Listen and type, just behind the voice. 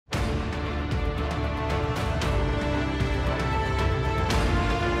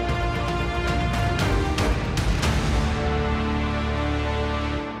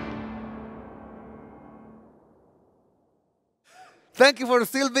Thank you for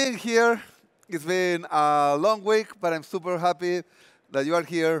still being here. It's been a long week, but I'm super happy that you are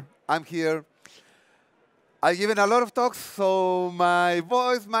here. I'm here. I've given a lot of talks, so my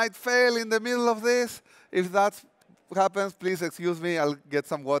voice might fail in the middle of this. If that happens, please excuse me. I'll get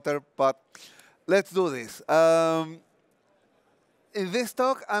some water, but let's do this. In this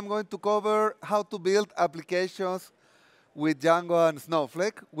talk, I'm going to cover how to build applications with Django and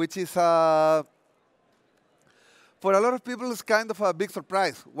Snowflake, which is for a lot of people, it's kind of a big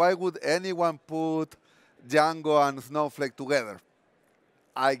surprise. Why would anyone put Django and Snowflake together?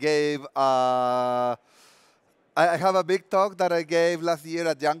 I have a big talk that I gave last year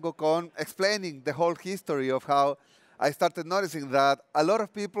at DjangoCon explaining the whole history of how I started noticing that a lot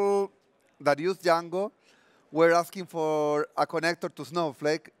of people that use Django were asking for a connector to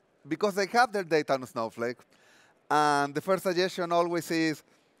Snowflake because they have their data on Snowflake. And the first suggestion always is,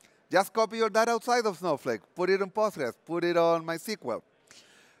 just copy your data outside of Snowflake. Put it on Postgres. Put it on MySQL.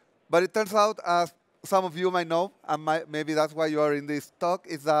 But it turns out, as some of you might know, and maybe that's why you are in this talk,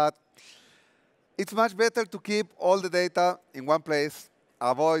 is that it's much better to keep all the data in one place,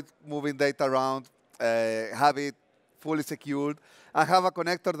 avoid moving data around, have it fully secured, and have a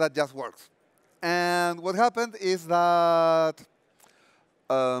connector that just works. And what happened is that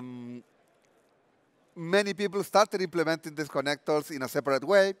many people started implementing these connectors in a separate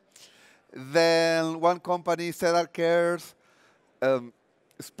way. Then one company, Cedar Cares,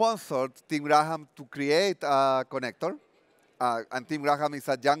 sponsored Tim Graham to create a connector. And Tim Graham is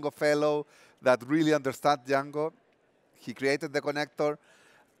a Django fellow that really understands Django. He created the connector,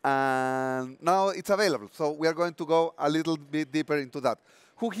 and now it's available. So we are going to go a little bit deeper into that.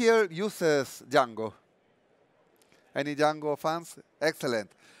 Who here uses Django? Any Django fans?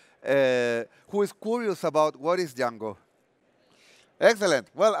 Excellent. Who is curious about what is Django? Excellent.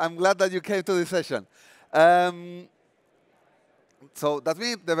 Well, I'm glad that you came to this session. So that's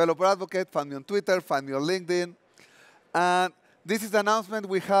me, developer advocate. Find me on Twitter, find me on LinkedIn. And this is the announcement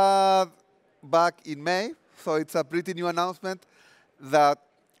we had back in May. So it's a pretty new announcement that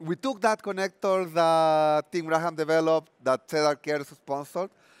we took that connector that Tim Graham developed, that Cedar Cares sponsored,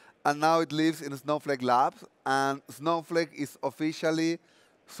 and now it lives in Snowflake Labs. And Snowflake is officially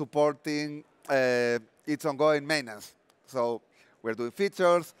supporting its ongoing maintenance. So we're doing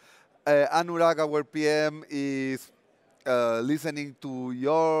features. Anurag, our PM, is listening to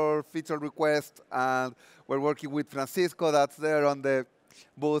your feature request, and we're working with Francisco, that's there on the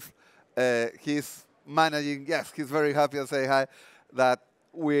booth. He's managing, yes, he's very happy to say hi, that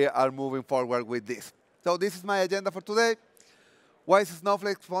we are moving forward with this. So this is my agenda for today. Why is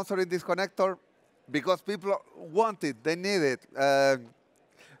Snowflake sponsoring this connector? Because people want it, they need it.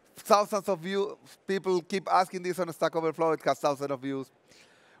 Thousands of people keep asking this on Stack Overflow. It has thousands of views.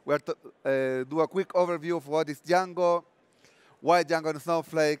 We're to do a quick overview of what is Django, why Django and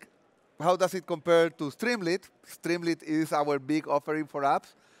Snowflake, how does it compare to STREAMLIT. STREAMLIT is our big offering for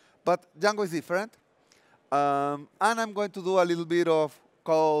apps, but Django is different. And I'm going to do a little bit of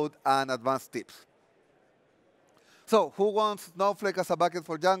code and advanced tips. So who wants Snowflake as a backend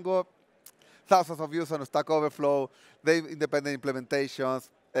for Django? Thousands of views on Stack Overflow. They have independent implementations.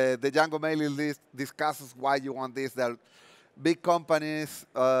 The Django mailing list discusses why you want this. There are big companies.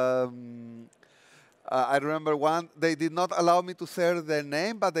 I remember one, they did not allow me to share their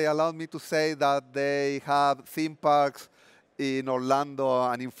name, but they allowed me to say that they have theme parks in Orlando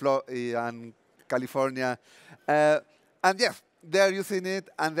and in California. And yes, they're using it,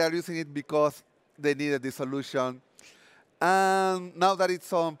 and they're using it because they needed this solution. And now that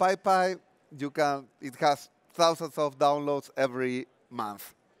it's on PyPy, it has thousands of downloads every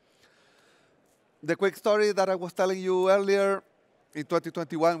month. The quick story that I was telling you earlier, in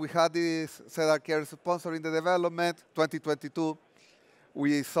 2021, we had this Cedar Cares sponsoring the development. 2022,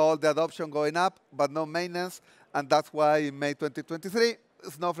 we saw the adoption going up, but no maintenance. And that's why in May 2023,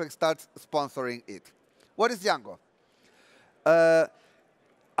 Snowflake starts sponsoring it. What is Django?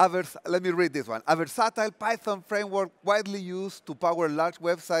 Let me read this one. A versatile Python framework widely used to power large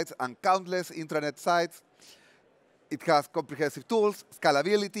websites and countless intranet sites. It has comprehensive tools,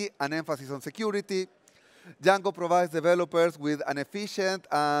 scalability, and emphasis on security. Django provides developers with an efficient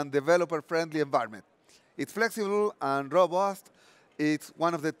and developer-friendly environment. It's flexible and robust. It's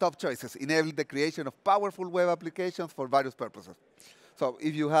one of the top choices, enabling the creation of powerful web applications for various purposes. So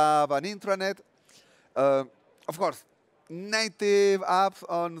if you have an intranet, of course, native apps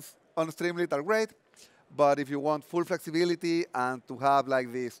on STREAMLIT are great. But if you want full flexibility and to have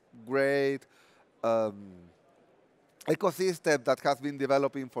like this great ecosystem that has been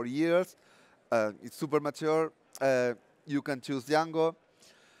developing for years, it's super mature, you can choose Django.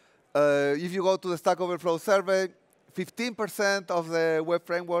 If you go to the Stack Overflow survey, 15% of the web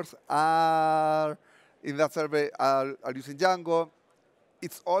frameworks are in that survey are using Django.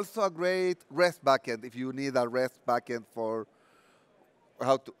 It's also a great REST backend if you need a REST backend for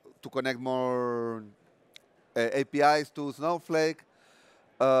how to connect more APIs to Snowflake.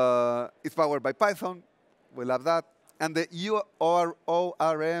 It's powered by Python. We love that. And the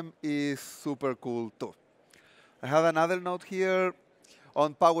ORM is super cool, too. I have another note here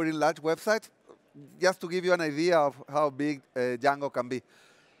on powering large websites, just to give you an idea of how big Django can be.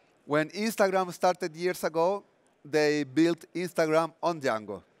 When Instagram started years ago, they built Instagram on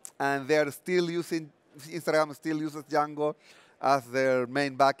Django. And they are still Instagram still uses Django as their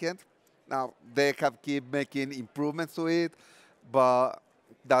main backend. Now, they have keep making improvements to it, but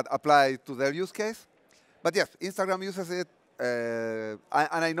that apply to their use case. But yes, Instagram uses it, and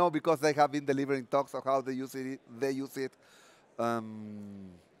I know because they have been delivering talks of how they use it.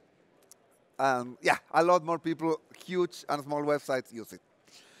 And yeah, a lot more people, huge and small websites, use it.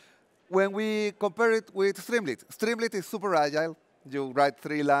 When we compare it with Streamlit, Streamlit is super agile. You write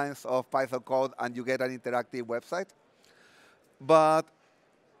 3 lines of Python code, and you get an interactive website. But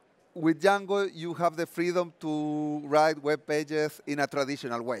with Django, you have the freedom to write web pages in a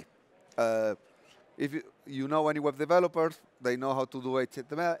traditional way. If you know any web developers, they know how to do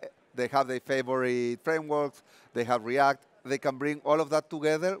HTML. They have their favorite frameworks. They have React. They can bring all of that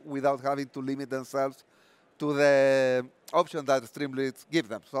together without having to limit themselves to the option that Streamlit gives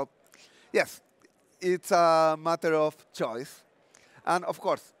them. So yes, it's a matter of choice. And of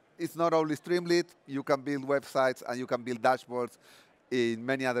course, it's not only Streamlit. You can build websites, and you can build dashboards in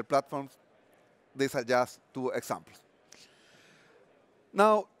many other platforms. These are just 2 examples.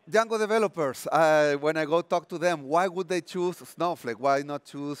 Now, Django developers, when I go talk to them, why would they choose Snowflake? Why not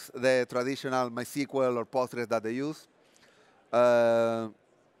choose the traditional MySQL or Postgres that they use?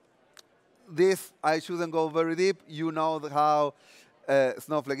 This, I shouldn't go very deep. You know how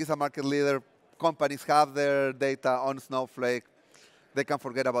Snowflake is a market leader. Companies have their data on Snowflake. They can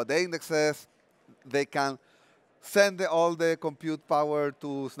forget about the indexes. They can send all the compute power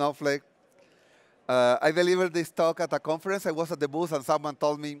to Snowflake. I delivered this talk at a conference. I was at the booth, and someone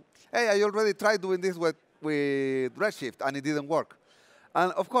told me, hey, I already tried doing this with Redshift, and it didn't work.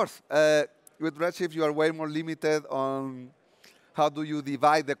 And of course, with Redshift, you are way more limited on how do you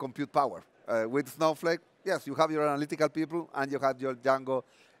divide the compute power. With Snowflake, yes, you have your analytical people, and you have your Django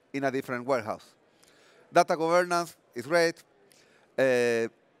in a different warehouse. Data governance is great.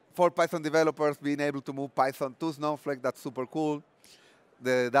 For Python developers, being able to move Python to Snowflake, that's super cool.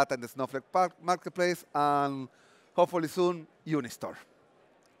 The data in the Snowflake Marketplace, and hopefully soon, Unistore.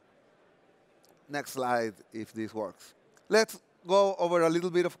 Next slide, if this works. Let's go over a little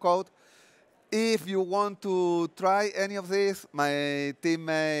bit of code. If you want to try any of this, my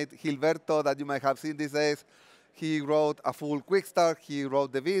teammate Gilberto, that you might have seen these days, he wrote a full QUICKSTART. He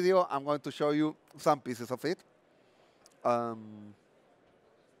wrote the video. I'm going to show you some pieces of it.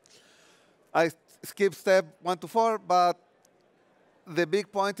 I skipped step 1 to 4, but the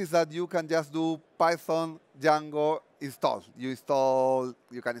big point is that you can just do Python Django install. You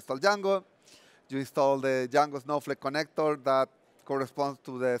can install Django. You install the Django Snowflake connector that corresponds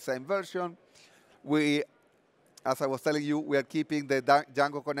to the same version. As I was telling you, we are keeping the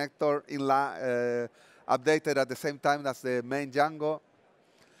Django connector updated at the same time as the main Django.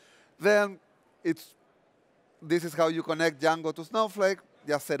 Then this is how you connect Django to Snowflake.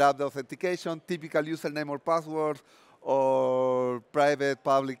 Just set up the authentication, typical username or password, or private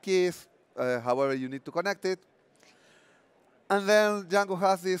public keys, however you need to connect it. And then Django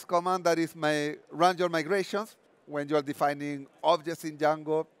has this command that is run your migrations. When you are defining objects in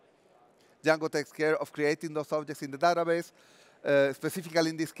Django, Django takes care of creating those objects in the database. Specifically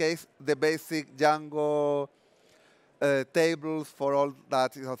in this case, the basic Django tables for all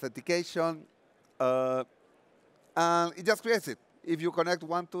that is authentication. And it just creates it. If you connect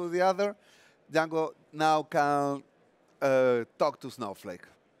one to the other, Django now can talk to Snowflake.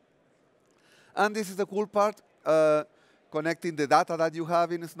 And this is the cool part. Connecting the data that you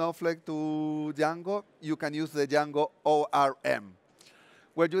have in Snowflake to Django, you can use the Django ORM,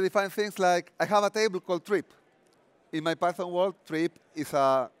 where you define things like, I have a table called trip. In my Python world, trip is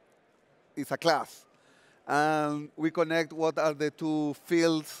a class. And we connect what are the 2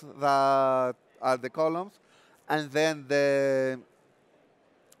 fields that are the columns. And then the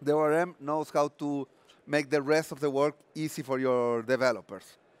ORM knows how to make the rest of the work easy for your developers.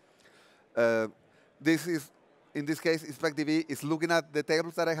 In this case, InspectDB is looking at the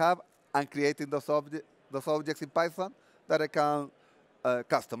tables that I have and creating those objects in Python that I can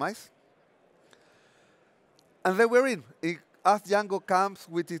customize. And then we're in. As Django comes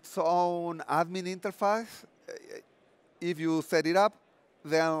with its own admin interface, if you set it up,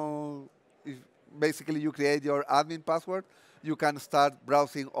 then if basically you create your admin password, you can start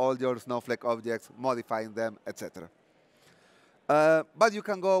browsing all your Snowflake objects, modifying them, etc. But you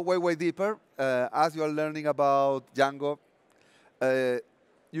can go way, way deeper. As you are learning about Django,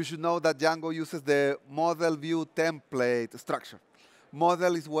 you should know that Django uses the model view template structure.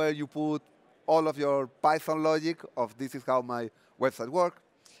 Model is where you put all of your Python logic of this is how my website works.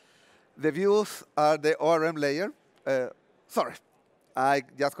 The views are the ORM layer. Sorry, I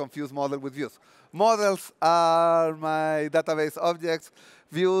just confused model with views. Models are my database objects.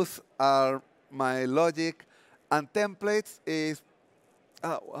 Views are my logic. And templates is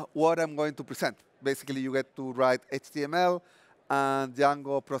what I'm going to present. Basically, you get to write HTML, and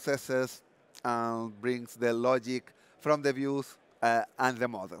Django processes and brings the logic from the views and the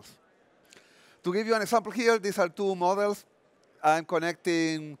models. To give you an example here, these are two models. I'm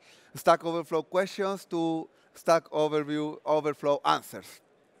connecting Stack Overflow questions to Stack Overflow answers.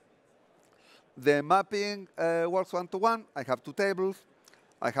 The mapping works one-to-one. I have two tables.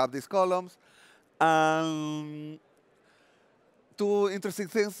 I have these columns. And two interesting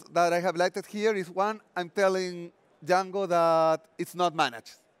things that I have highlighted here is one, I'm telling Django that it's not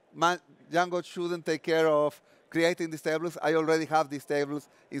managed. Django shouldn't take care of creating these tables. I already have these tables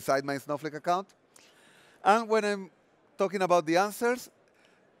inside my Snowflake account. And when I'm talking about the answers,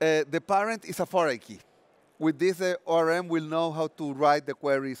 the parent is a foreign key. With this, the ORM will know how to write the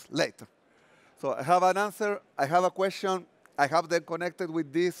queries later. So I have an answer, I have a question, I have them connected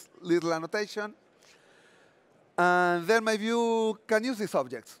with this little annotation. And then my view can use these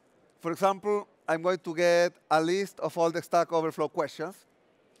objects. For example, I'm going to get a list of all the Stack Overflow questions.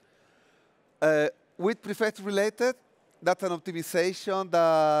 With prefetch related, that's an optimization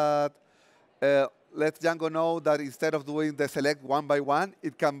that lets Django know that instead of doing the select one by one,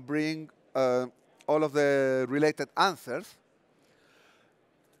 it can bring all of the related answers.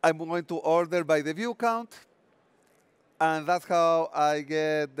 I'm going to order by the view count. And that's how I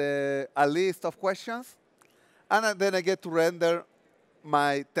get a list of questions. And then I get to render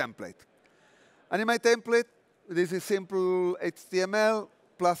my template. And in my template, this is simple HTML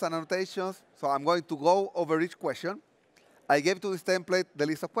plus annotations. So I'm going to go over each question. I gave to this template the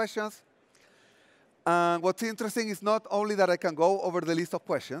list of questions. And what's interesting is not only that I can go over the list of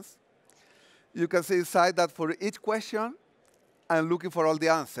questions. You can see inside that for each question, I'm looking for all the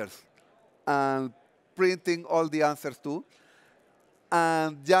answers and printing all the answers too.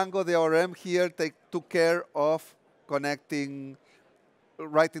 And Django, the ORM here, took care of connecting,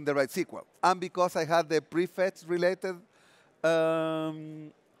 writing the right SQL. And because I had the prefetch-related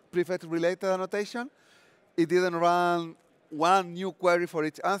annotation, it didn't run one new query for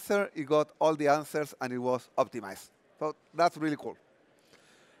each answer. It got all the answers, and it was optimized. So that's really cool.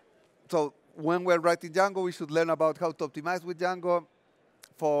 So when we're writing Django, we should learn about how to optimize with Django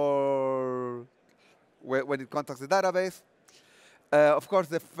for when it contacts the database. Of course,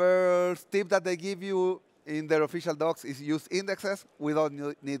 the first tip that they give you in their official docs is use indexes. We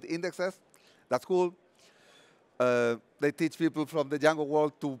don't need indexes. That's cool. They teach people from the Django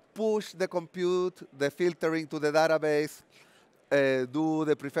world to push the compute, the filtering to the database, do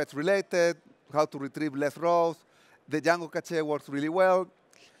the prefetch related, how to retrieve less rows. The Django cache works really well.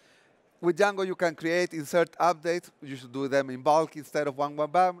 With Django, you can create, insert updates. You should do them in bulk instead of one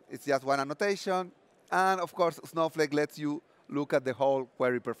bam. It's just one annotation. And of course, Snowflake lets you look at the whole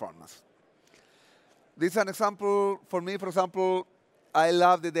query performance. This is an example for me. For example, I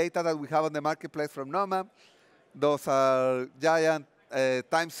love the data that we have on the marketplace from KNOEMA. Those are giant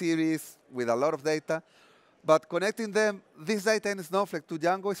time series with a lot of data. But connecting them, this data in Snowflake to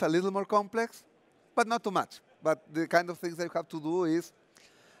Django is a little more complex, but not too much. But the kind of things that you have to do is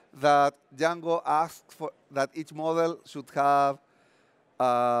that Django asks for that each model should have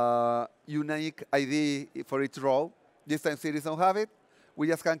a unique ID for each row. This time series don't have it. We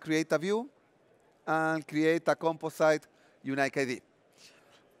just can create a view and create a composite unique ID.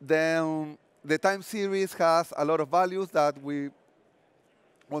 Then the time series has a lot of values that we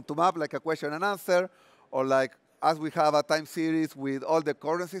want to map, like a question and answer, or like as we have a time series with all the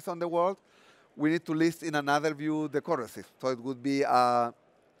currencies on the world, we need to list in another view the currencies. So it would be a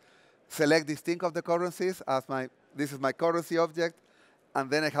select distinct of the currencies as this is my currency object, and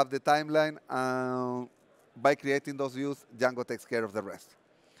then I have the timeline. By creating those views, Django takes care of the rest.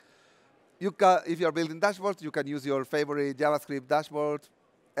 If you're building dashboards, you can use your favorite JavaScript dashboard.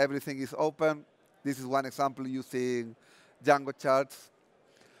 Everything is open. This is one example using Django charts.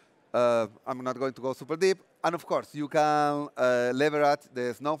 I'm not going to go super deep. And of course, you can leverage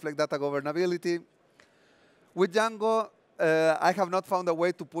the Snowflake data governability. With Django, I have not found a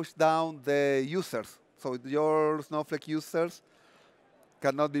way to push down the users. So your Snowflake users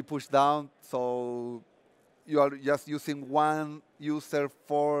cannot be pushed down. So you are just using one user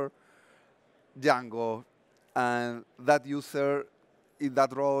for Django, and that user in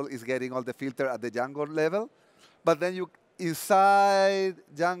that role is getting all the filter at the Django level. But then inside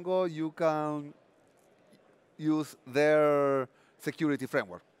Django, you can use their security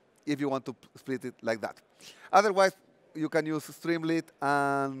framework if you want to split it like that. Otherwise, you can use STREAMLIT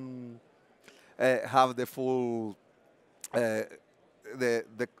and have the full,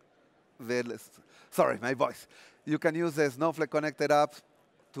 sorry, my voice. You can use the Snowflake connected apps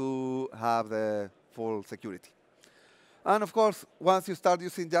to have the full security. And of course, once you start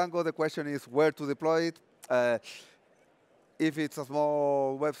using Django, the question is where to deploy it. If it's a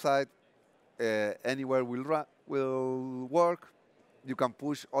small website, anywhere will work. You can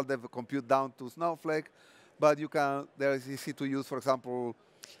push all the compute down to Snowflake, but there is easy to use, for example,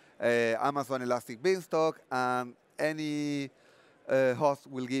 Amazon Elastic Beanstalk, and any host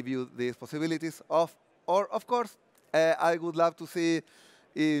will give you these possibilities. Or of course, I would love to see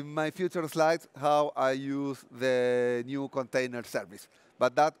in my future slides how I use the new container service.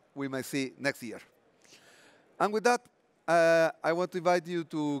 But that we may see next year. And with that, I want to invite you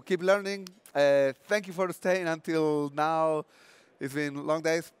to keep learning. Thank you for staying until now. It's been long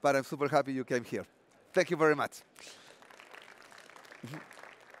days, but I'm super happy you came here. Thank you very much.